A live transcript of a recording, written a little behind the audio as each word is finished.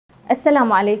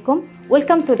Assalamu alaikum.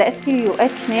 Welcome to the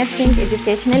SQUH Nursing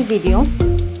Educational video.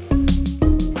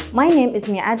 My name is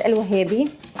Mi'ad Al-Wahabi.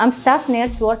 I'm staff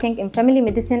nurse working in Family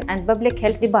Medicine and Public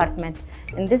Health Department.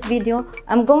 In this video,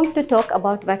 I'm going to talk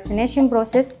about vaccination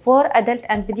process for adult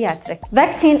and pediatric.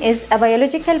 Vaccine is a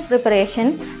biological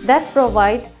preparation that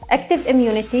provides active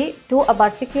immunity to a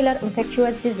particular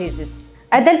infectious diseases.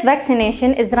 Adult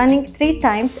vaccination is running 3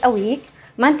 times a week.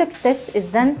 Mantox test is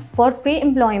done for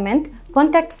pre-employment,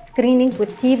 contact screening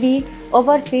with TB,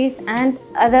 overseas, and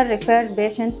other referred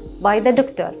patients by the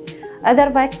doctor. Other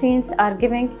vaccines are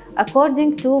given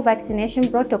according to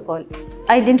vaccination protocol.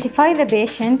 Identify the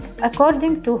patient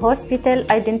according to hospital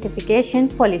identification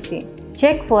policy.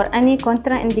 Check for any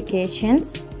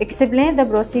contraindications. Explain the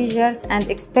procedures and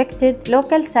expected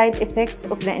local side effects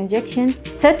of the injection,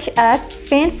 such as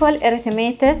painful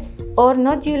erythematous or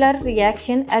nodular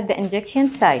reaction at the injection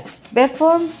site.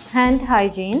 Perform hand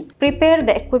hygiene. Prepare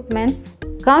the equipments.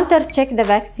 Counter-check the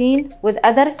vaccine with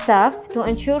other staff to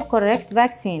ensure correct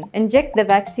vaccine. Inject the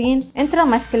vaccine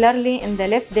intramuscularly in the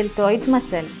left deltoid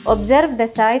muscle. Observe the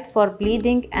site for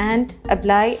bleeding and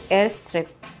apply airstrip.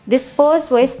 Dispose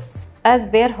wastes as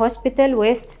per hospital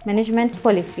waste management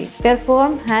policy.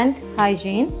 Perform hand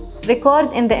hygiene.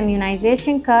 Record in the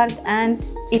immunization card and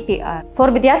EPR. For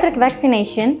pediatric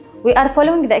vaccination, we are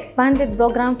following the expanded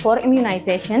program for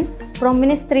immunization from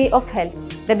Ministry of Health.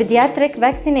 The pediatric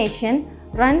vaccination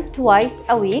run twice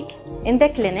a week in the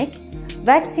clinic.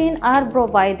 Vaccines are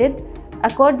provided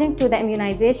according to the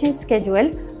immunization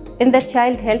schedule in the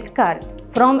child health card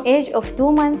from age of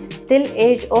 2 months till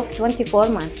age of 24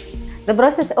 months. The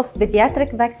process of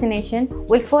pediatric vaccination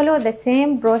will follow the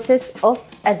same process of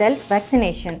adult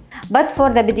vaccination. But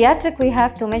for the pediatric, we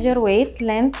have to measure weight,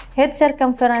 length, head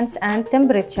circumference, and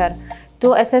temperature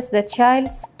to assess the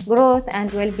child's growth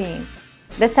and well-being.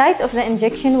 The site of the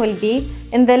injection will be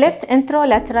in the left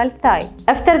anterolateral thigh.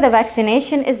 After the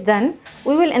vaccination is done,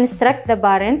 we will instruct the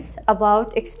parents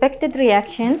about expected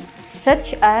reactions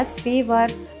such as fever,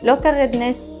 local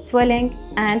redness, swelling,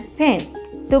 and pain.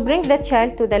 To bring the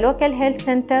child to the local health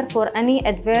center for any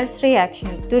adverse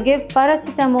reaction. To give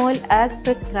paracetamol as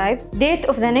prescribed. Date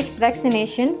of the next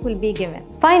vaccination will be given.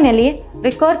 Finally,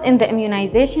 record in the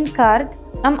immunization card,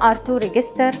 MR2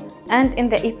 register, and in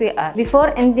the EPR.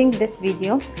 Before ending this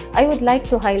video, I would like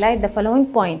to highlight the following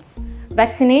points.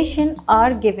 Vaccination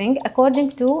are given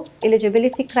according to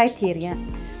eligibility criteria.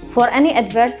 For any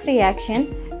adverse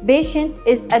reaction, patient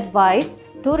is advised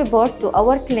to report to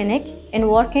our clinic in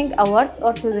working hours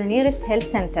or to the nearest health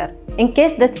center. In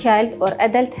case the child or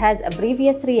adult has a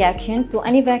previous reaction to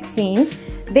any vaccine,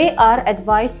 they are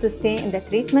advised to stay in the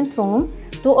treatment room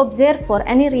to observe for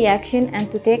any reaction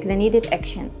and to take the needed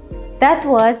action. That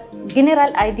was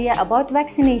general idea about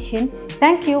vaccination.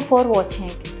 Thank you for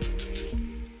watching.